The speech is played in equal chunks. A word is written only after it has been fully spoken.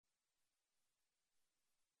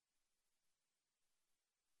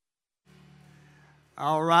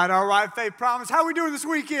All right, Faith Promise. How are we doing this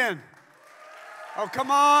weekend? Oh, come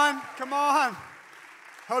on.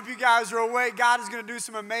 Hope you guys are awake. God is going to do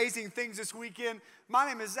some amazing things this weekend. My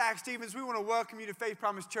name is Zach Stevens. We want to welcome you to Faith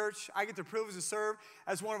Promise Church. I get the privilege to serve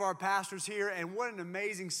as one of our pastors here, and what an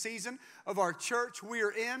amazing season of our church we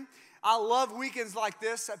are in. I love weekends like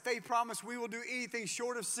this. At Faith Promise, we will do anything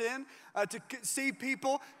short of sin to see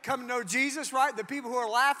people come to know Jesus, right? The people who are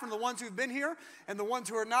laughing are the ones who've been here, and the ones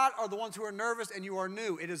who are not are the ones who are nervous, and you are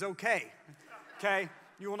new. It is okay, okay?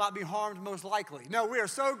 You will not be harmed most likely. No, we are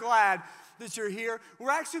so glad that you're here. We're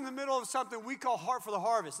actually in the middle of something we call Heart for the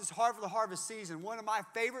Harvest. It's Heart for the Harvest season, one of my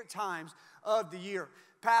favorite times of the year.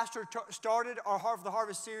 Pastor started our Heart for the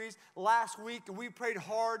Harvest series last week, and we prayed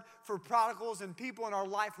hard for prodigals and people in our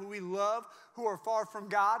life who we love, who are far from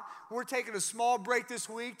God. We're taking a small break this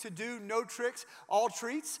week to do No Tricks, All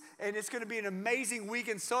Treats, and it's going to be an amazing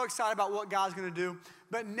weekend. So excited about what God's going to do.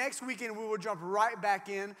 But next weekend, we will jump right back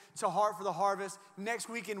in to Heart for the Harvest. Next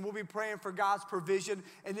weekend, we'll be praying for God's provision.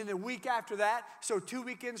 And then the week after that, so 2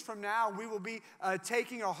 weekends from now, we will be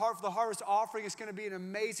taking our Heart for the Harvest offering. It's going to be an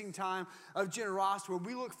amazing time of generosity where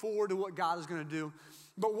we look forward to what God is going to do.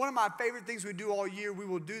 But one of my favorite things we do all year, we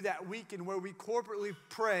will do that weekend where we corporately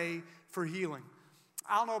pray for healing.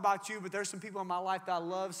 I don't know about you, but there's some people in my life that I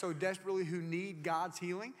love so desperately who need God's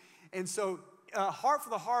healing. And so Heart for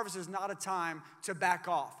the Harvest is not a time to back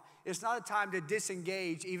off. It's not a time to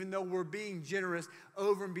disengage, even though we're being generous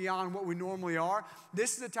over and beyond what we normally are.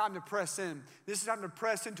 This is a time to press in. This is a time to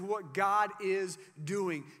press into what God is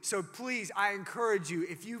doing. So please, I encourage you,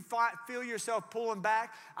 if you feel yourself pulling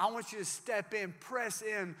back, I want you to step in, press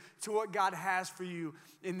in to what God has for you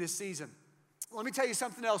in this season. Let me tell you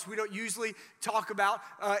something else we don't usually talk about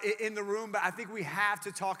in the room, but I think we have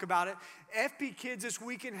to talk about it. FP Kids this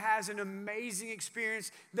weekend has an amazing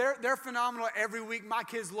experience. They're phenomenal every week. My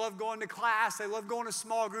kids love going to class. They love going to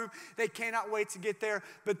small group. They cannot wait to get there.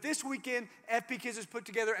 But this weekend, FP Kids has put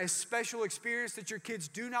together a special experience that your kids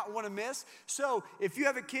do not want to miss. So if you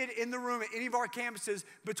have a kid in the room at any of our campuses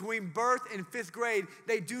between birth and 5th grade,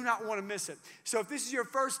 they do not want to miss it. So if this is your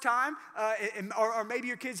first time, or maybe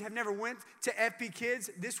your kids have never went to FP Kids,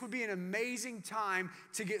 this would be an amazing time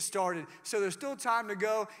to get started. So there's still time to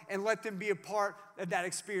go and let them be a part of that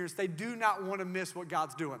experience. They do not want to miss what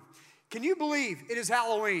God's doing. Can you believe it is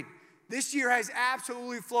Halloween? This year has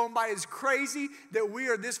absolutely flown by. It's crazy that we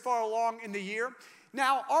are this far along in the year.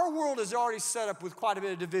 Now, our world is already set up with quite a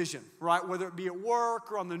bit of division, right? Whether it be at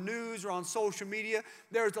work or on the news or on social media,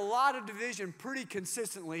 there's a lot of division pretty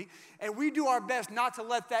consistently, and we do our best not to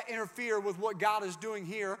let that interfere with what God is doing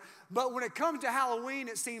here. But when it comes to Halloween,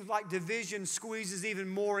 it seems like division squeezes even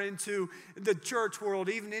more into the church world,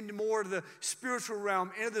 even into more of the spiritual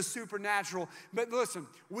realm, into the supernatural. But listen,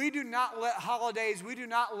 we do not let holidays, we do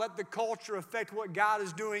not let the culture affect what God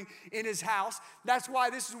is doing in His house. That's why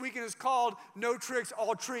this weekend is called No Tricks,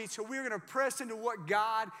 All Treats. So we're going to press into what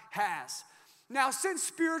God has. Now, since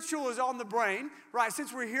spiritual is on the brain, right,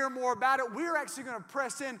 since we're hearing more about it, we're actually going to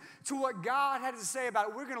press in to what God had to say about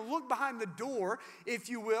it. We're going to look behind the door, if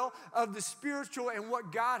you will, of the spiritual and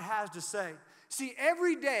what God has to say. See,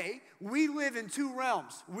 every day we live in two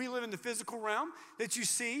realms. We live in the physical realm that you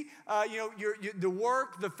see, the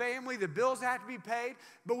work, the family, the bills have to be paid,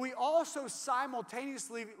 but we also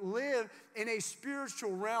simultaneously live in a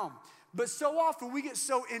spiritual realm. But so often we get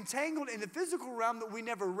so entangled in the physical realm that we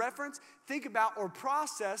never reference, think about, or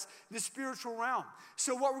process the spiritual realm.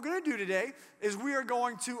 So what we're going to do today is we are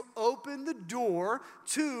going to open the door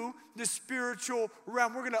to the spiritual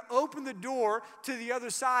realm. We're going to open the door to the other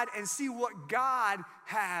side and see what God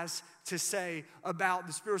has to say about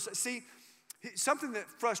the spiritual. See, something that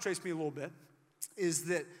frustrates me a little bit is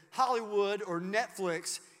that Hollywood or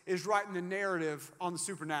Netflix is writing the narrative on the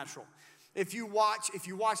supernatural. If you watch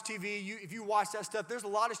TV, if you watch that stuff, there's a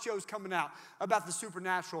lot of shows coming out about the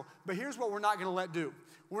supernatural. But here's what we're not going to let do.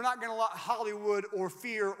 We're not going to let Hollywood or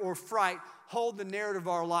fear or fright hold the narrative of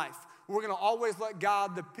our life. We're going to always let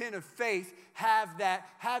God, the pen of faith, have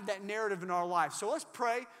that narrative in our life. So let's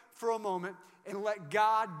pray for a moment and let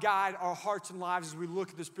God guide our hearts and lives as we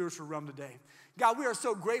look at the spiritual realm today. God, we are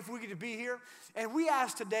so grateful we get to be here. And we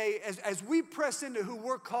ask today, as we press into who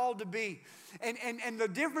we're called to be and the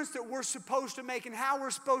difference that we're supposed to make and how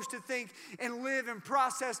we're supposed to think and live and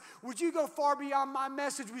process, would you go far beyond my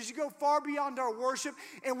message? Would you go far beyond our worship?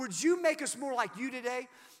 And would you make us more like you today?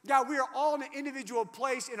 God, we are all in an individual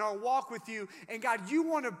place in our walk with you. And God, you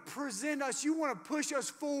want to present us, you want to push us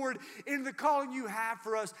forward in the calling you have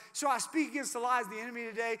for us. So I speak against the lies of the enemy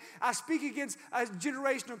today. I speak against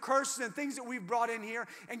generational curses and things that we've brought in here.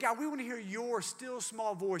 And God, we want to hear your still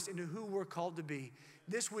small voice into who we're called to be.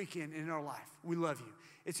 this weekend in our life. We love you.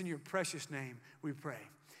 It's in your precious name we pray.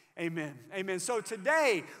 Amen. Amen. So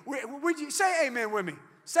today, would you say amen with me?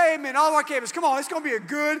 Say amen, all of our campus. Come on, it's going to be a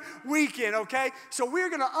good weekend, okay? So we're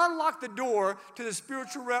going to unlock the door to the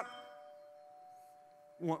spiritual rep.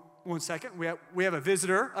 One second. We have a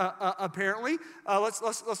visitor, apparently.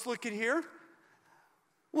 Let's look in here.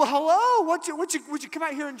 Well, hello. Would you come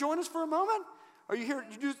out here and join us for a moment? Are you here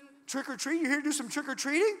to do trick or treat? You here to do some trick or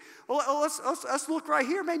treating? Well, let's look right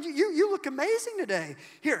here, man. You look amazing today.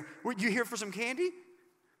 Here, you here for some candy?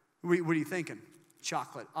 What are you thinking?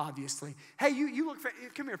 Chocolate, obviously. Hey, you look.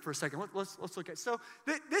 Come here for a second. Let's look at. So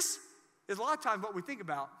this is a lot of times what we think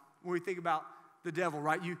about when we think about the devil,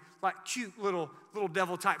 right? You like cute little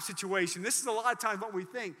devil type situation. This is a lot of times what we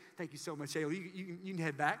think. Thank you so much, Ayla. You can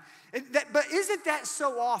head back. But isn't that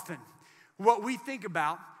so often what we think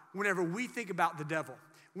about whenever we think about the devil?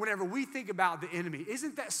 Whenever we think about the enemy,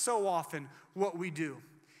 isn't that so often what we do?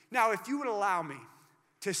 Now, if you would allow me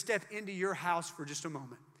to step into your house for just a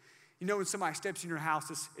moment. You know when somebody steps in your house,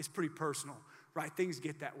 it's pretty personal, right? Things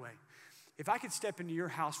get that way. If I could step into your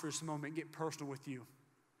house for just a moment and get personal with you,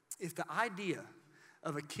 if the idea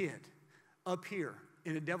of a kid up here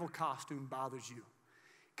in a devil costume bothers you,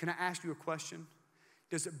 can I ask you a question?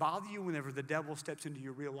 Does it bother you whenever the devil steps into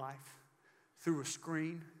your real life? Through a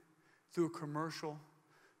screen, through a commercial,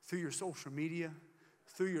 through your social media,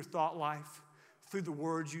 through your thought life, through the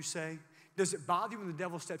words you say? Does it bother you when the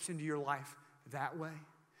devil steps into your life that way?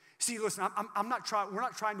 See, listen, we're not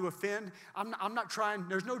trying to offend. I'm not trying,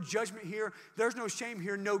 there's no judgment here. There's no shame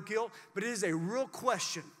here, no guilt. But it is a real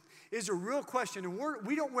question. It is a real question. And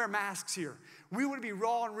we don't wear masks here. We want to be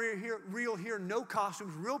raw and real here, no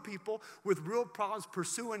costumes, real people with real problems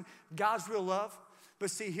pursuing God's real love.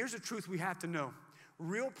 But see, here's the truth we have to know.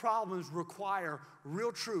 Real problems require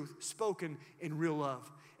real truth spoken in real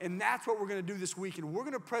love. And that's what we're going to do this weekend. We're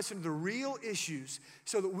going to press into the real issues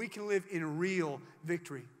so that we can live in real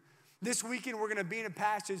victory. This weekend, we're going to be in a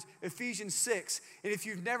passage, Ephesians 6. And if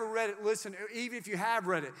you've never read it, listen, even if you have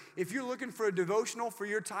read it, if you're looking for a devotional for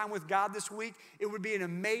your time with God this week, it would be an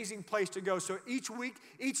amazing place to go. So each week,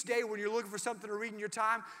 each day, when you're looking for something to read in your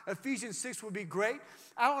time, Ephesians 6 would be great.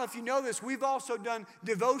 I don't know if you know this, we've also done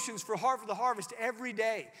devotions for Heart for the Harvest every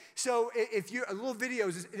day. So if you're, little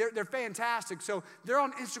videos, they're fantastic. So they're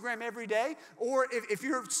on Instagram every day. Or if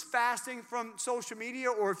you're fasting from social media,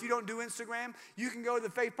 or if you don't do Instagram, you can go to the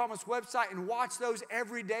Faith Promise website and watch those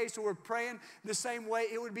every day. So we're praying the same way.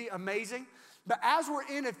 It would be amazing. But as we're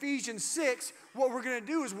in Ephesians 6, what we're going to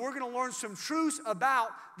do is we're going to learn some truths about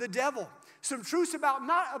the devil. Some truths about,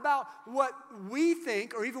 not about what we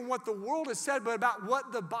think or even what the world has said, but about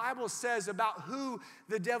what the Bible says about who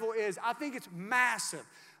the devil is. I think it's massive.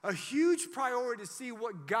 A huge priority to see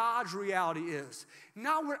what God's reality is.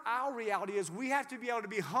 Not what our reality is. We have to be able to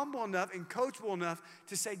be humble enough and coachable enough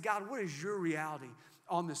to say, God, what is your reality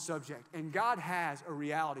on this subject? And God has a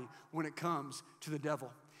reality when it comes to the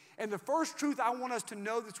devil. And the first truth I want us to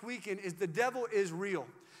know this weekend is the devil is real.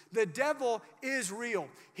 The devil is real.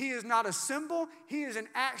 He is not a symbol. He is an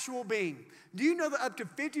actual being. Do you know that up to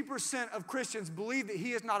 50% of Christians believe that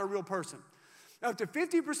he is not a real person? Up to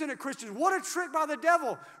 50% of Christians, what a trick by the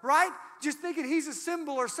devil, right? Just thinking he's a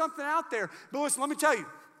symbol or something out there. But listen, let me tell you,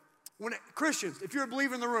 Christians, if you're a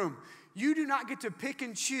believer in the room, you do not get to pick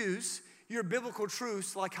and choose your biblical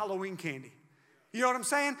truths like Halloween candy. You know what I'm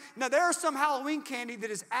saying? Now, there are some Halloween candy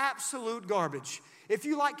that is absolute garbage. If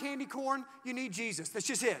you like candy corn, you need Jesus. That's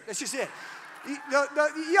just it. That's just it. You know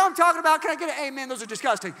what I'm talking about? Can I get an amen? Those are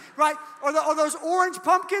disgusting, right? Or those orange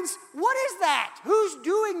pumpkins? What is that? Who's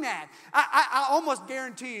doing that? I almost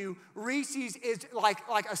guarantee you Reese's is like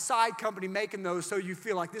a side company making those so you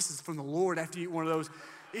feel like this is from the Lord after you eat one of those.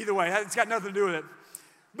 Either way, it's got nothing to do with it.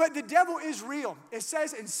 But the devil is real. It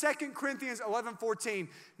says in 2 Corinthians 11:14,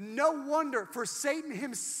 no wonder, for Satan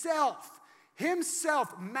himself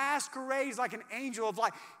masquerades like an angel of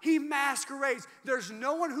light. He masquerades. There's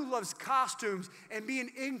no one who loves costumes and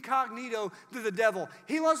being incognito to the devil.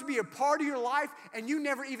 He loves to be a part of your life and you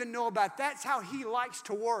never even know about it. That's how he likes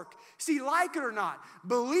to work. See, like it or not,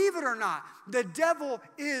 believe it or not, the devil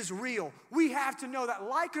is real. We have to know that,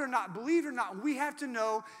 like it or not, believe it or not, we have to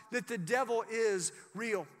know that the devil is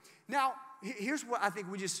real. Now, here's what I think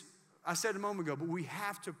I said a moment ago, but we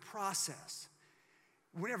have to process.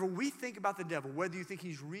 Whenever we think about the devil, whether you think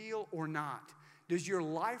he's real or not, does your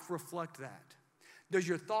life reflect that? Does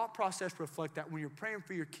your thought process reflect that? When you're praying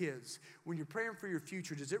for your kids, when you're praying for your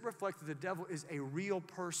future, does it reflect that the devil is a real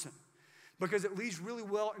person? Because it leads really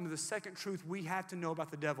well into the second truth we have to know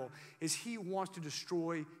about the devil is he wants to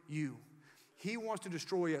destroy you. He wants to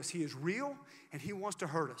destroy us. He is real, and he wants to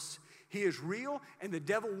hurt us. He is real, and the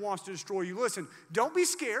devil wants to destroy you. Listen, don't be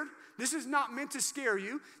scared. This is not meant to scare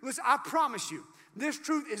you. Listen, I promise you, this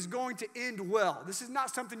truth is going to end well. This is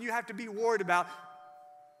not something you have to be worried about.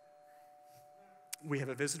 We have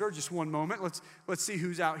a visitor. Just one moment. Let's see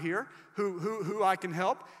who's out here, who I can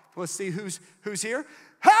help. Let's see who's here.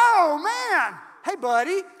 Oh man! Hey,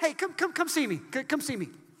 buddy. Hey, come see me. Come see me.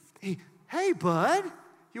 Hey, bud.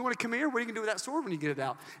 You want to come here? What are you gonna do with that sword when you get it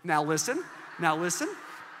out? Now listen.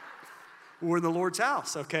 We're in the Lord's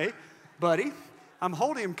house, okay, buddy. I'm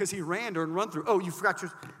holding him because he ran during run through. Oh, you forgot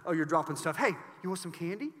you're dropping stuff. Hey, you want some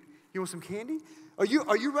candy? You want some candy? Are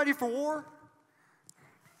you ready for war?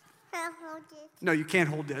 Can't hold it. No, you can't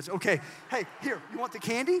hold this. Okay. Hey, here, you want the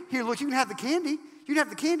candy? Here, look, you can have the candy. You can have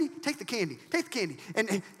the candy. Take the candy. Take the candy. And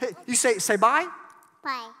hey, you say bye?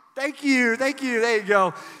 Bye. Thank you. There you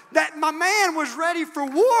go. That my man was ready for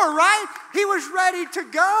war, right? He was ready to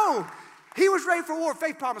go. He was ready for war.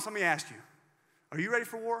 Faith Promise, let me ask you. Are you ready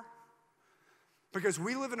for war? Because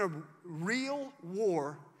we live in a real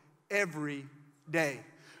war every day.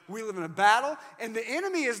 We live in a battle, and the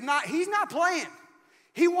enemy he's not playing.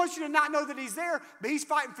 He wants you to not know that he's there, but he's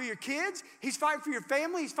fighting for your kids, he's fighting for your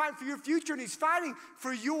family, he's fighting for your future, and he's fighting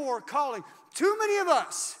for your calling. Too many of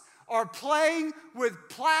us are playing with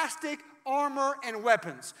plastic armor and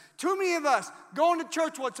weapons. Too many of us going to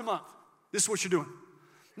church once a month. This is what you're doing.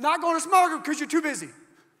 Not going to small group because you're too busy.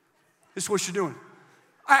 This is what you're doing.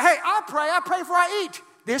 Hey, I pray before I eat.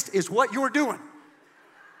 This is what you're doing.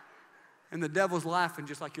 And the devil's laughing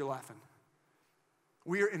just like you're laughing.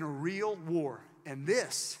 We are in a real war, and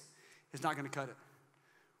this is not going to cut it.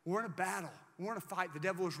 We're in a battle. We're in a fight. The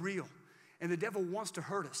devil is real, and the devil wants to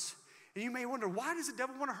hurt us. And you may wonder, why does the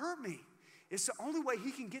devil want to hurt me? It's the only way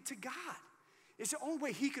he can get to God. It's the only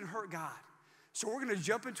way he can hurt God. So we're going to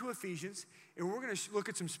jump into Ephesians, and we're going to look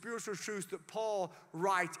at some spiritual truths that Paul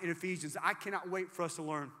writes in Ephesians. I cannot wait for us to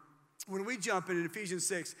learn. When we jump in Ephesians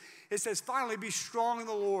 6, it says, finally be strong in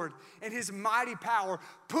the Lord and his mighty power.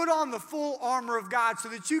 Put on the full armor of God so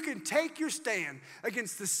that you can take your stand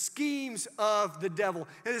against the schemes of the devil.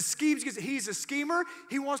 And the schemes, he's a schemer.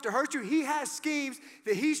 He wants to hurt you. He has schemes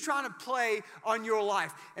that he's trying to play on your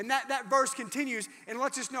life. And that verse continues and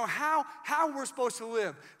lets us know how we're supposed to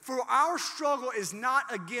live. For our struggle is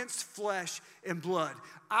not against flesh and blood.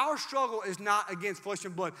 Our struggle is not against flesh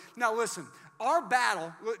and blood. Now listen. Our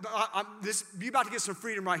battle, you're about to get some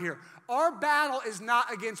freedom right here. Our battle is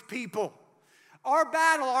not against people. Our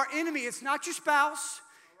battle, our enemy, it's not your spouse.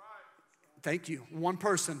 Thank you, one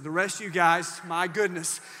person. The rest of you guys, my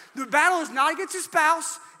goodness. The battle is not against your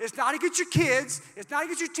spouse. It's not against your kids. It's not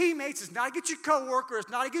against your teammates. It's not against your coworker.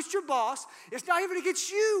 It's not against your boss. It's not even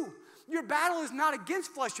against you. Your battle is not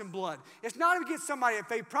against flesh and blood. It's not against somebody at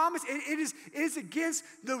Faith Promise. It is against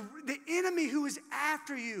the enemy who is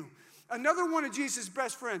after you. Another one of Jesus'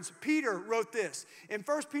 best friends, Peter, wrote this. In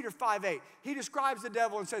 1 Peter 5:8, he describes the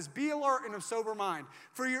devil and says, be alert and of sober mind.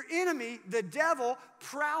 For your enemy, the devil,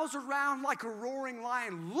 prowls around like a roaring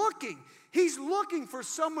lion looking. He's looking for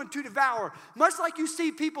someone to devour. Much like you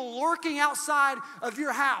see people lurking outside of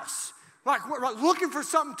your house. Like looking for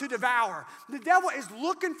something to devour. The devil is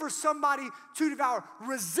looking for somebody to devour.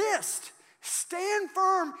 Resist. Stand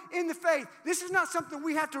firm in the faith. This is not something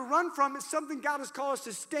we have to run from. It's something God has called us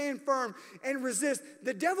to stand firm and resist.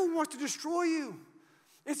 The devil wants to destroy you.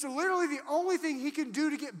 It's literally the only thing he can do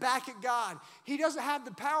to get back at God. He doesn't have the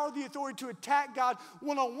power or the authority to attack God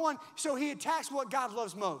one-on-one, so he attacks what God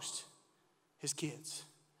loves most, his kids.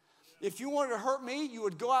 If you wanted to hurt me, you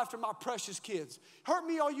would go after my precious kids. Hurt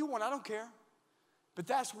me all you want, I don't care. But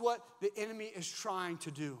that's what the enemy is trying to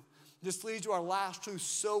do. This leads to our last truth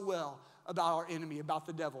so well about our enemy, about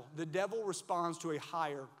the devil. The devil responds to a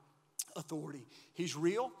higher authority. He's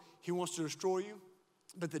real. He wants to destroy you.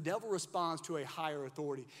 But the devil responds to a higher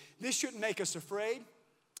authority. This shouldn't make us afraid.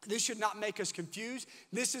 This should not make us confused.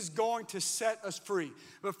 This is going to set us free.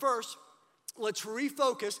 But first, let's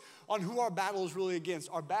refocus on who our battle is really against.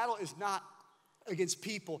 Our battle is not against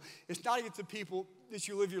people. It's not against the people that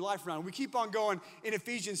you live your life around. We keep on going in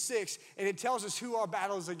Ephesians 6, and it tells us who our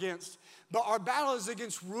battle is against. But our battle is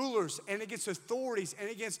against rulers and against authorities and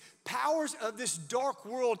against powers of this dark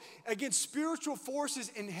world, against spiritual forces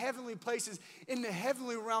in heavenly places, in the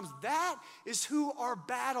heavenly realms. That is who our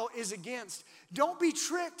battle is against. Don't be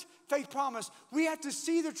tricked. Faith Promise, we have to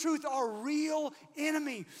see the truth, our real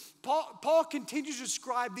enemy. Paul continues to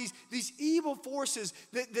describe these evil forces,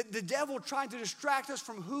 the devil trying to distract us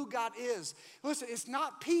from who God is. Listen, it's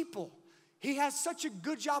not people. He has such a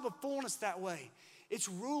good job of fooling us that way. It's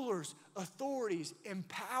rulers, authorities, and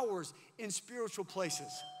powers in spiritual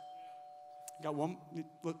places. Got one.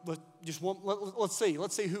 Let's see.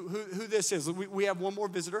 Let's see who this is. We have one more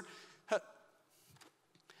visitor.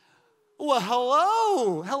 Well,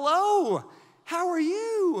 hello. How are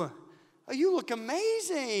you? Oh, you look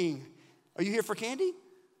amazing. Are you here for candy?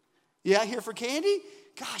 Yeah, here for candy?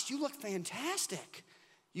 Gosh, you look fantastic.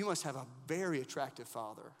 You must have a very attractive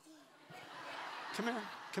father.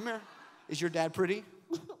 Come here. Is your dad pretty?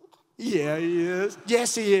 Yeah, he is.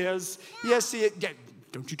 Yes, he is. Yes, he is. Yeah,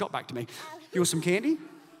 don't you talk back to me. You want some candy?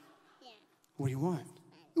 Yeah. What do you want?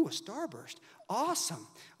 Ooh, a Starburst. Awesome.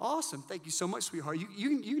 Thank you so much, sweetheart.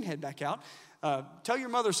 You can head back out. Tell your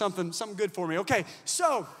mother something good for me. Okay,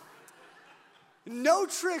 so no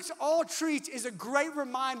tricks, all treats is a great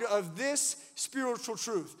reminder of this spiritual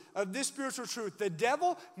truth. The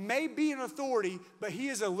devil may be an authority, but he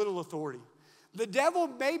is a little authority. The devil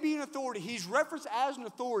may be an authority. He's referenced as an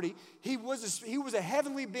authority. He was a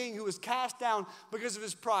heavenly being who was cast down because of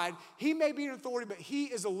his pride. He may be an authority, but he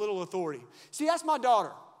is a little authority. See, that's my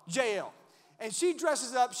daughter, JL. And she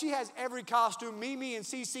dresses up. She has every costume. Mimi and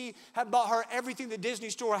Cece have bought her everything the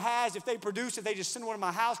Disney store has. If they produce it, they just send one to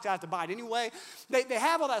my house because I have to buy it anyway. They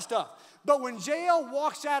have all that stuff. But when JL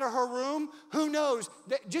walks out of her room, who knows?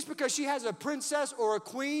 That just because she has a princess or a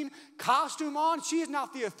queen costume on, she is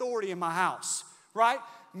not the authority in my house, right?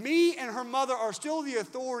 Me and her mother are still the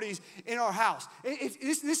authorities in our house.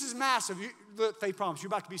 This is massive. Faith Promise, you're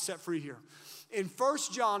about to be set free here. In 1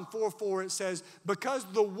 John 4:4, it says, because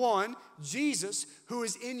the one, Jesus, who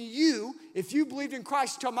is in you, if you believed in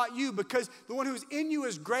Christ, he's talking about you, because the one who is in you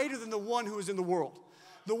is greater than the one who is in the world.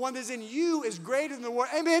 The one that's in you is greater than the world.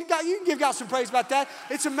 Amen. God, you can give God some praise about that.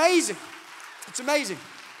 It's amazing.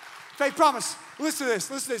 Faith Promise, listen to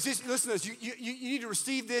this. You need to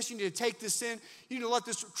receive this. You need to take this in. You need to let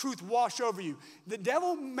this truth wash over you. The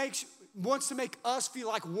devil wants to make us feel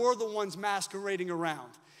like we're the ones masquerading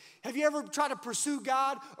around. Have you ever tried to pursue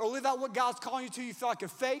God or live out what God's calling you to? You feel like a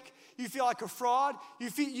fake. You feel like a fraud.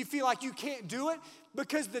 You feel like you can't do it.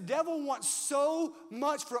 Because the devil wants so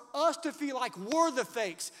much for us to feel like we're the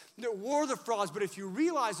fakes, that we're the frauds. But if you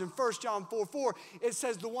realize in 1 John 4:4, it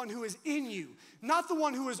says the one who is in you, not the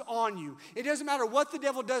one who is on you. It doesn't matter what the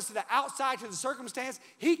devil does to the outside, to the circumstance.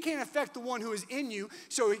 He can't affect the one who is in you.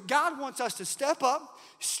 So God wants us to step up,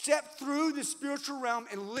 step through the spiritual realm,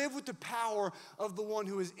 and live with the power of the one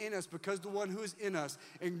who is in us, because the one who is in us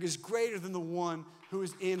is greater than the one who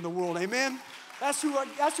is in the world. Amen? That's who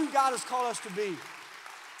God has called us to be.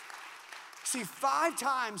 See, 5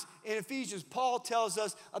 times in Ephesians, Paul tells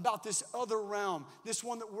us about this other realm, this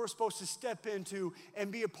one that we're supposed to step into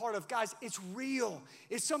and be a part of. Guys, it's real.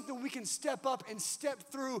 It's something we can step up and step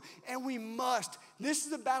through, and we must. This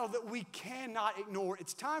is a battle that we cannot ignore.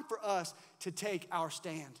 It's time for us to take our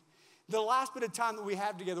stand. The last bit of time that we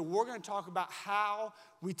have together, we're going to talk about how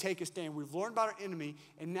we take a stand. We've learned about our enemy,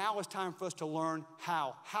 and now it's time for us to learn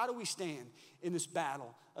how. How do we stand in this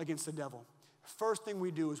battle against the devil? First thing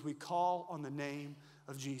we do is we call on the name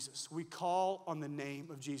of Jesus. We call on the name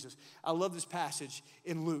of Jesus. I love this passage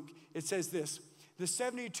in Luke. It says this: the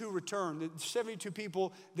 72 returned, the 72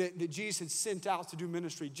 people that Jesus had sent out to do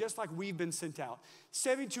ministry, just like we've been sent out.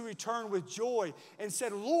 72 returned with joy and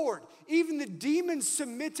said, Lord, even the demons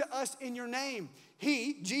submit to us in your name.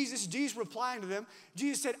 Jesus replying to them,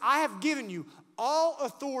 Jesus said, I have given you all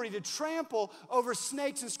authority to trample over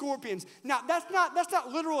snakes and scorpions. Now, that's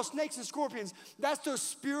not literal snakes and scorpions. That's those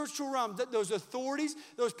spiritual realms, those authorities,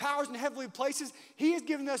 those powers in heavenly places. He has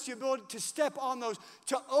given us the ability to step on those,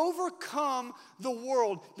 to overcome the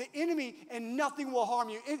world, the enemy, and nothing will harm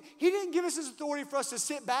you. He didn't give us this authority for us to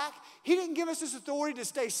sit back. He didn't give us this authority to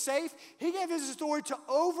stay safe. He gave us this authority to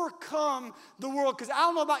overcome the world. Because I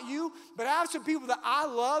don't know about you, but I have some people that I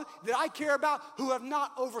love, that I care about, who have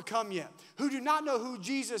not overcome yet, who do not know who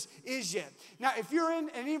Jesus is yet. Now, if you're in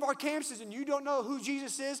any of our campuses and you don't know who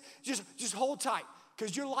Jesus is, just hold tight,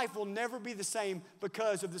 because your life will never be the same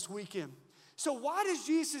because of this weekend. So why does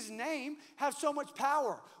Jesus' name have so much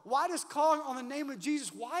power? Why does calling on the name of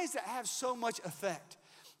Jesus, why does that have so much effect?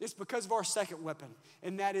 It's because of our second weapon,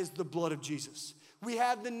 and that is the blood of Jesus. We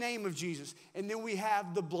have the name of Jesus, and then we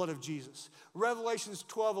have the blood of Jesus. Revelations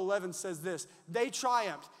 12:11 says this: they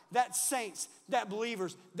triumphed, that saints, that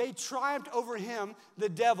believers, they triumphed over him, the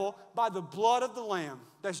devil, by the blood of the Lamb,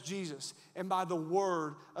 that's Jesus, and by the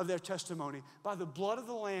word of their testimony. By the blood of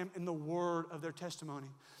the Lamb and the word of their testimony.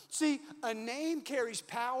 See, a name carries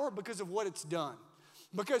power because of what it's done.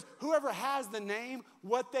 Because whoever has the name,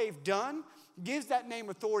 what they've done, gives that name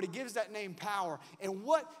authority, gives that name power. And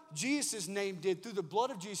what Jesus' name did through the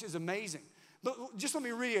blood of Jesus is amazing. But just let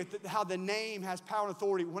me read how the name has power and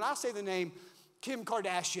authority. When I say the name Kim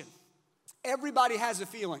Kardashian, everybody has a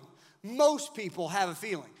feeling. Most people have a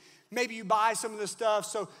feeling. Maybe you buy some of the stuff,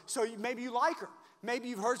 so maybe you like her. Maybe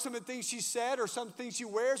you've heard some of the things she said or some things she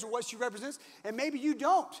wears or what she represents, and maybe you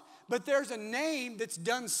don't. But there's a name that's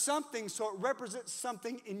done something so it represents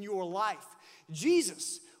something in your life.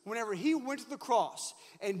 Jesus, whenever he went to the cross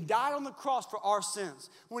and died on the cross for our sins,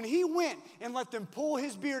 when he went and let them pull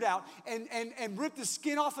his beard out and rip the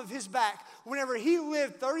skin off of his back, whenever he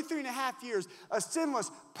lived 33 and a half years, a sinless,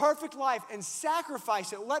 perfect life, and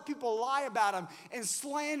sacrificed it, let people lie about him and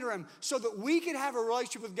slander him so that we could have a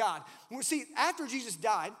relationship with God. See, after Jesus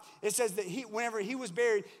died, it says that whenever he was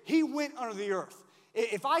buried, he went under the earth.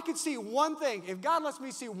 If I could see one thing, if God lets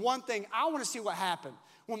me see one thing, I want to see what happened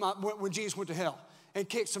when Jesus went to hell and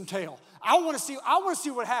kicked some tail. I want to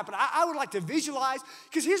see what happened. I would like to visualize,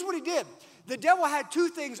 because here's what he did. The devil had two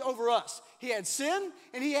things over us. He had sin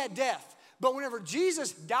and he had death. But whenever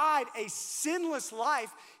Jesus died a sinless life,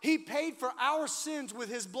 he paid for our sins with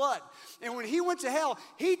his blood. And when he went to hell,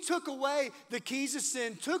 he took away the keys of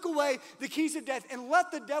sin, took away the keys of death, and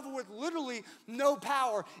left the devil with literally no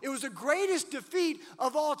power. It was the greatest defeat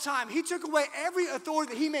of all time. He took away every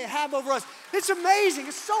authority that he may have over us. It's amazing.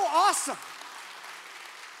 It's so awesome.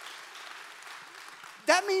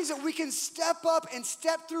 That means that we can step up and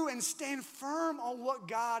step through and stand firm on what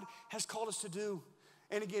God has called us to do.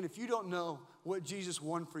 And again, if you don't know what Jesus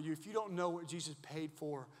won for you, if you don't know what Jesus paid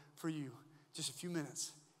for you, just a few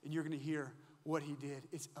minutes and you're going to hear what he did.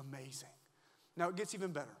 It's amazing. Now it gets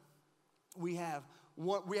even better. We have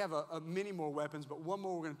many more weapons, but one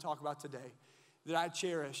more we're going to talk about today that I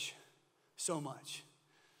cherish so much,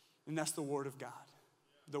 and that's the Word of God.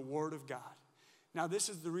 The Word of God. Now this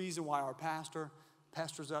is the reason why our pastor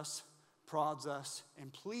pesters us, prods us,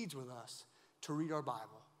 and pleads with us to read our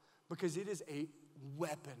Bible, because it is a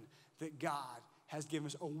weapon that God has given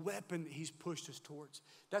us, a weapon that he's pushed us towards.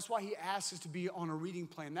 That's why he asks us to be on a reading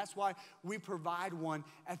plan. That's why we provide one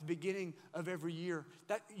at the beginning of every year.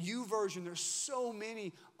 That YouVersion, there's so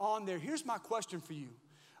many on there. Here's my question for you.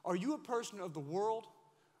 Are you a person of the world?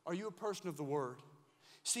 Are you a person of the Word?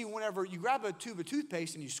 See, whenever you grab a tube of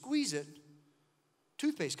toothpaste and you squeeze it,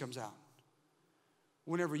 toothpaste comes out.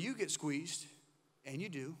 Whenever you get squeezed, and you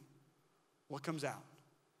do, what comes out?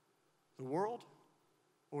 The world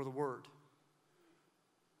or the Word?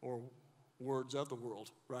 Or words of the world,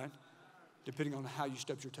 right? Depending on how you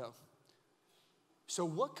stubbed your toe. So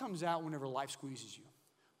what comes out whenever life squeezes you?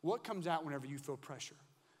 What comes out whenever you feel pressure?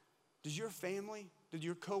 Does your family, do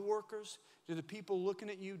your coworkers, do the people looking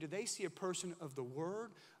at you, do they see a person of the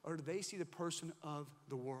Word, or do they see the person of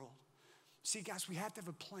the world? See, guys, we have to have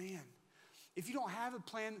a plan. If you don't have a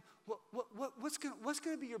plan, what's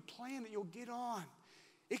going to be your plan that you'll get on?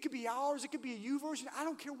 It could be ours. It could be a YouVersion. I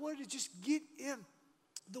don't care what it is. Just get in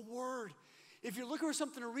the Word. If you're looking for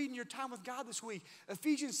something to read in your time with God this week,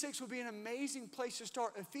 Ephesians 6 would be an amazing place to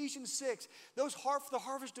start. Ephesians 6, those Heart for the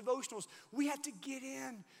Harvest devotionals, we have to get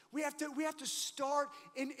in. We have to start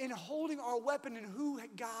in holding our weapon and who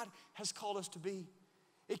God has called us to be.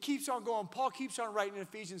 It keeps on going. Paul keeps on writing in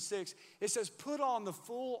Ephesians 6. It says, put on the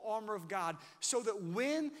full armor of God so that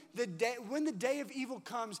when the day of evil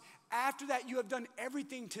comes, after that you have done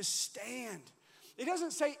everything to stand. It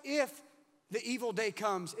doesn't say if the evil day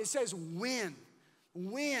comes. It says when.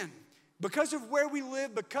 When. Because of where we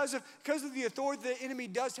live, because of the authority the enemy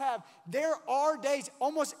does have, there are days,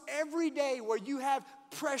 almost every day, where you have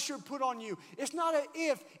pressure put on you. It's not an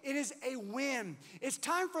if, it is a when. It's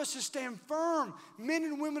time for us to stand firm, men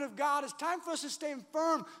and women of God. It's time for us to stand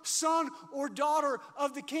firm, son or daughter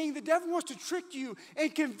of the King. The devil wants to trick you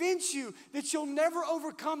and convince you that you'll never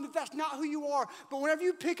overcome, that that's not who you are. But whenever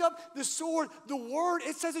you pick up the sword, the Word,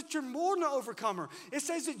 it says that you're more than an overcomer. It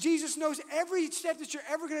says that Jesus knows every step that you're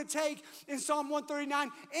ever going to take in Psalm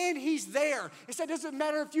 139, and he's there. It said it doesn't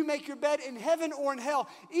matter if you make your bed in heaven or in hell.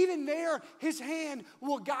 Even there, his hand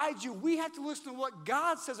will guide you. We have to listen to what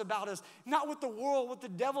God says about us, not what the world, what the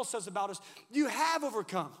devil says about us. You have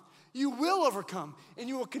overcome. You will overcome, and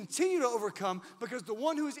you will continue to overcome, because the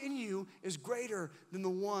one who is in you is greater than the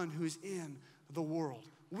one who is in the world.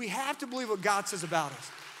 We have to believe what God says about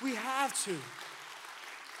us. We have to.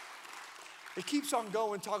 It keeps on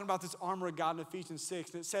going, talking about this armor of God in Ephesians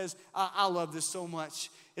 6. And it says, I love this so much.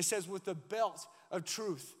 It says, with the belt of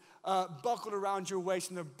truth buckled around your waist,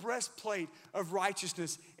 and the breastplate of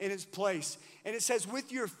righteousness in its place. And it says,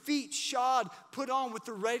 with your feet shod, put on with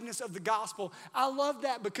the readiness of the gospel. I love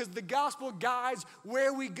that, because the gospel guides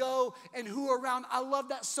where we go and who are around. I love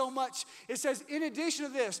that so much. It says, in addition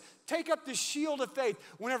to this, take up the shield of faith.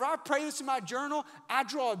 Whenever I pray this in my journal, I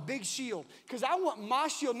draw a big shield, because I want my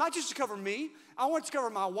shield not just to cover me. I want it to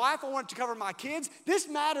cover my wife. I want it to cover my kids. This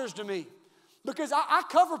matters to me. Because I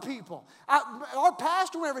cover people. Our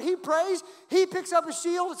pastor, whenever he prays, he picks up a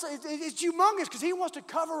shield. It's humongous because he wants to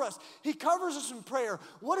cover us. He covers us in prayer.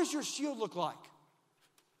 What does your shield look like?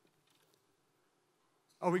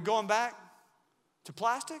 Are we going back to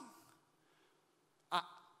plastic?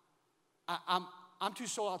 I'm too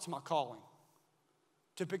sold out to my calling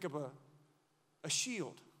to pick up a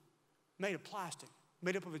shield made of plastic,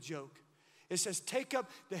 made up of a joke. It says, take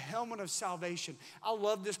up the helmet of salvation. I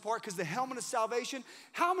love this part because the helmet of salvation,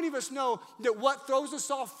 how many of us know that what throws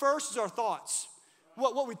us off first is our thoughts?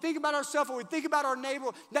 What we think about ourselves, what we think about our neighbor,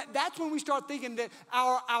 that's when we start thinking that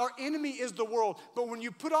our enemy is the world. But when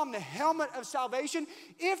you put on the helmet of salvation,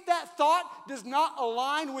 if that thought does not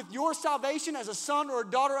align with your salvation as a son or a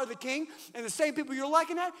daughter of the King and the same people you're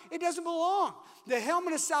looking at, it doesn't belong. The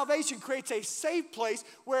helmet of salvation creates a safe place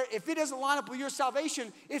where if it doesn't line up with your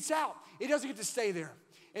salvation, it's out. It doesn't get to stay there.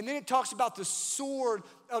 And then it talks about the sword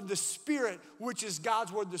of the Spirit, which is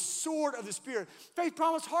God's word, the sword of the Spirit. Faith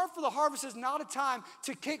Promise, Heart for the Harvest is not a time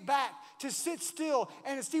to kick back, to sit still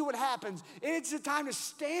and to see what happens. It's a time to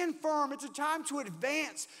stand firm. It's a time to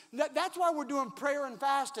advance. That's why we're doing prayer and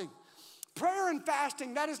fasting. Prayer and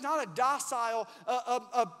fasting, that is not a docile,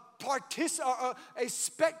 a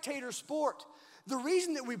spectator sport. The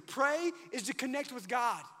reason that we pray is to connect with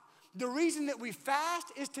God. The reason that we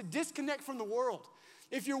fast is to disconnect from the world.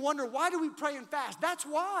 If you're wondering, why do we pray and fast? That's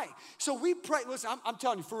why. So we pray. Listen, I'm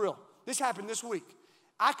telling you, for real. This happened this week.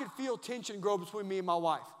 I could feel tension grow between me and my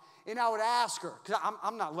wife. And I would ask her, because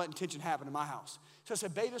I'm not letting tension happen in my house. So I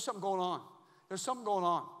said, babe, there's something going on. There's something going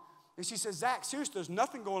on. And she said, Zach, seriously, there's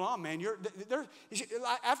nothing going on, man.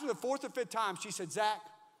 After the fourth or fifth time, she said, Zach,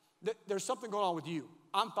 there's something going on with you.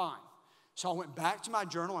 I'm fine. So I went back to my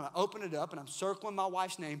journal and I opened it up and I'm circling my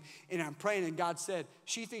wife's name and I'm praying and God said,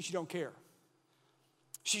 she thinks you don't care.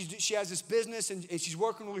 She has this business and she's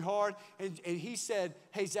working really hard. And he said,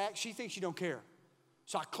 hey, Zach, she thinks you don't care.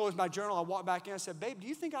 So I closed my journal. I walked back in. I said, babe, do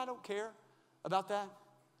you think I don't care about that?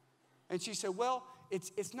 And she said, well,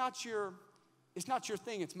 it's not your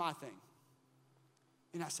thing. It's my thing.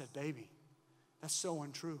 And I said, baby, that's so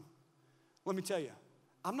untrue. Let me tell you,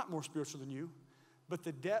 I'm not more spiritual than you. But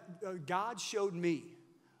God showed me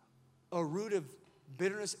a root of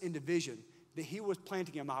bitterness and division that he was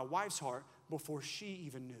planting in my wife's heart before she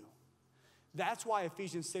even knew. That's why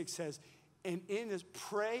Ephesians 6 says, and in this,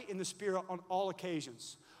 pray in the Spirit on all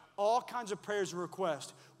occasions. All kinds of prayers and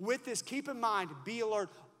requests. With this, keep in mind, be alert.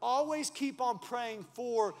 Always keep on praying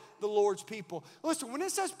for the Lord's people. Listen, when it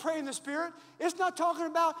says pray in the Spirit, it's not talking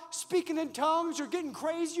about speaking in tongues or getting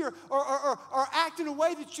crazy or acting in a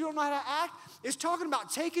way that you don't know how to act. It's talking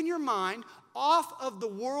about taking your mind off of the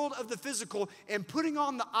world of the physical and putting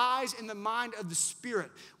on the eyes and the mind of the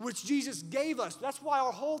Spirit, which Jesus gave us. That's why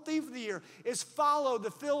our whole theme for the year is follow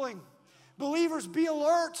the filling. Believers, be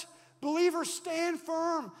alert. Believers, stand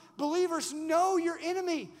firm. Believers, know your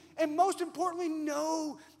enemy. And most importantly,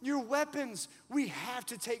 know your weapons. We have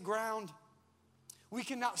to take ground. We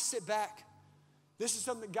cannot sit back. This is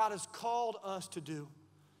something that God has called us to do.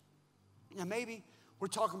 Now maybe we're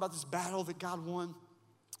talking about this battle that God won,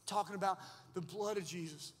 talking about the blood of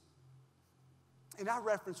Jesus. And I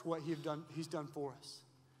reference what he's done for us.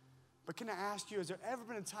 But can I ask you, has there ever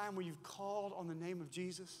been a time where you've called on the name of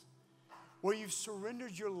Jesus? Where you've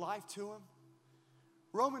surrendered your life to him?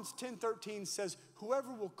 Romans 10:13 says,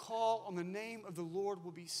 whoever will call on the name of the Lord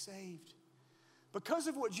will be saved. Because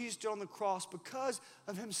of what Jesus did on the cross, because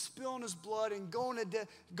of him spilling his blood and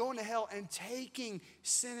going to hell and taking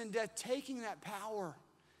sin and death, taking that power.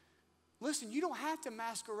 Listen, you don't have to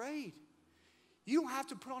masquerade. You don't have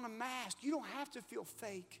to put on a mask. You don't have to feel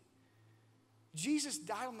fake. Jesus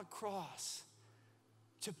died on the cross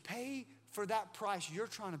to pay for that price you're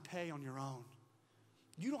trying to pay on your own.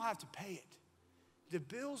 You don't have to pay it. The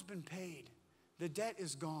bill's been paid. The debt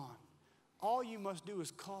is gone. All you must do is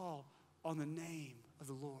call on the name of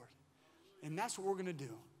the Lord. And that's what we're going to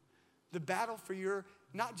do. The battle for your,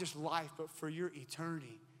 not just life, but for your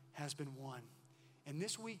eternity has been won. And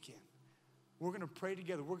this weekend, we're going to pray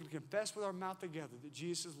together. We're going to confess with our mouth together that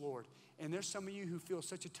Jesus is Lord. And there's some of you who feel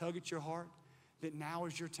such a tug at your heart that now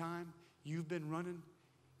is your time. You've been running.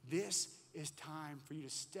 This is time for you to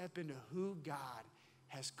step into who God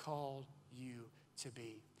has called you to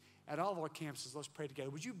be. At all of our campuses, let's pray together.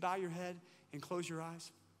 Would you bow your head and close your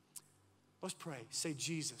eyes? Let's pray. Say,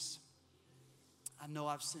 Jesus, I know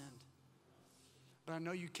I've sinned, but I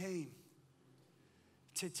know you came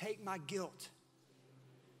to take my guilt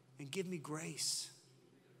and give me grace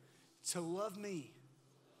to love me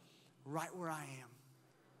right where I am.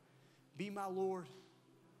 Be my Lord.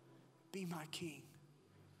 Be my King.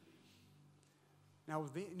 Now,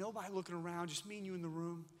 with nobody looking around, just me and you in the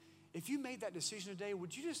room, if you made that decision today,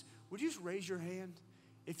 would you just raise your hand?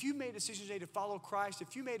 If you made a decision today to follow Christ,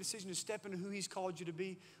 if you made a decision to step into who he's called you to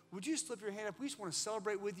be, would you slip your hand up? We just want to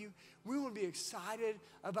celebrate with you. We want to be excited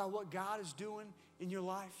about what God is doing in your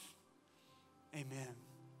life. Amen.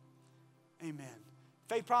 Amen.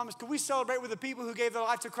 Faith Promise, can we celebrate with the people who gave their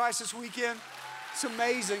life to Christ this weekend? It's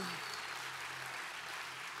amazing.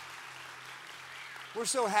 We're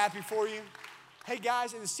so happy for you. Hey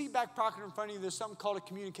guys, in the seat back pocket in front of you, there's something called a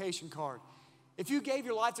communication card. If you gave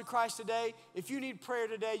your life to Christ today, if you need prayer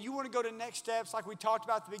today, you want to go to next steps like we talked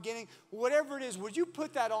about at the beginning, whatever it is, would you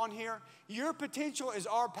put that on here? Your potential is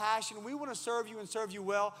our passion. We want to serve you and serve you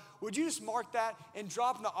well. Would you just mark that and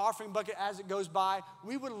drop in the offering bucket as it goes by?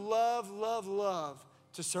 We would love, love, love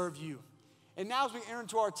to serve you. And now as we enter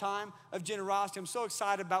into our time of generosity, I'm so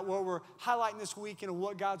excited about what we're highlighting this week and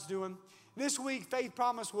what God's doing. This week, Faith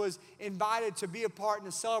Promise was invited to be a part and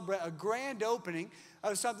to celebrate a grand opening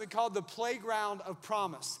of something called the Playground of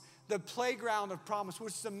Promise. The Playground of Promise,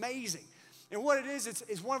 which is amazing. And what it is,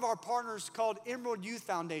 it's one of our partners called Emerald Youth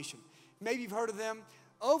Foundation. Maybe you've heard of them.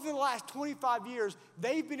 Over the last 25 years,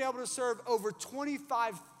 they've been able to serve over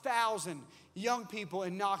 25,000 young people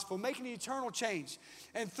in Knoxville, making an eternal change.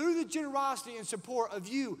 And through the generosity and support of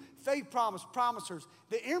you, Faith Promise, Promisers,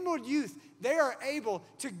 the Emerald Youth, they are able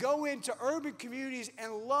to go into urban communities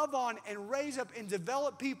and love on and raise up and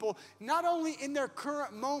develop people, not only in their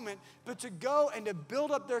current moment, but to go and to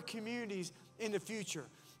build up their communities in the future.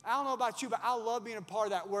 I don't know about you, but I love being a part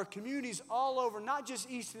of that, where communities all over, not just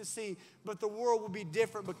East Tennessee, but the world will be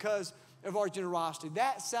different because of our generosity.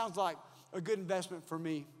 That sounds like a good investment for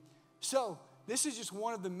me. So this is just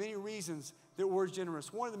one of the many reasons that we're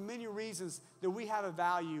generous, one of the many reasons that we have a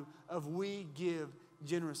value of we give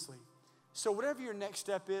generously. So whatever your next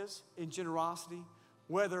step is in generosity,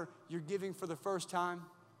 whether you're giving for the first time,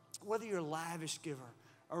 whether you're a lavish giver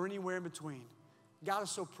or anywhere in between, God is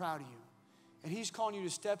so proud of you. And he's calling you to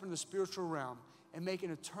step into the spiritual realm and make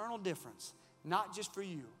an eternal difference, not just for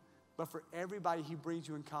you, but for everybody he brings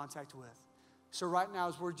you in contact with. So right now,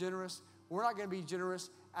 as we're generous, we're not going to be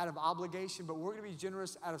generous out of obligation, but we're going to be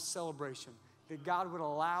generous out of celebration, that God would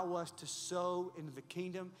allow us to sow into the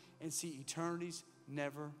kingdom and see eternities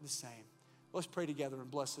never the same. Let's pray together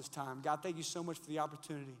and bless this time. God, thank you so much for the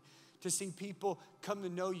opportunity to see people come to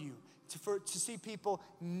know you, to see people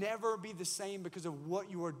never be the same because of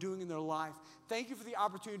what you are doing in their life. Thank you for the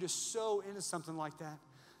opportunity to sow into something like that.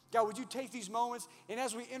 God, would you take these moments, and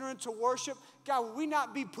as we enter into worship, God, would we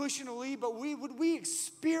not be pushing a lead, but would we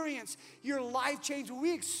experience your life change? Would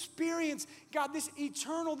we experience, God, this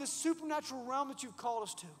eternal, this supernatural realm that you've called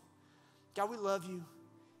us to? God, we love you,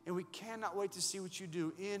 and we cannot wait to see what you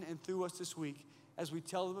do in and through us this week as we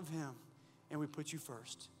tell them of him, and we put you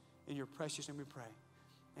first. In your precious name we pray.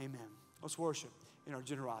 Amen. Let's worship in our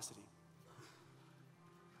generosity.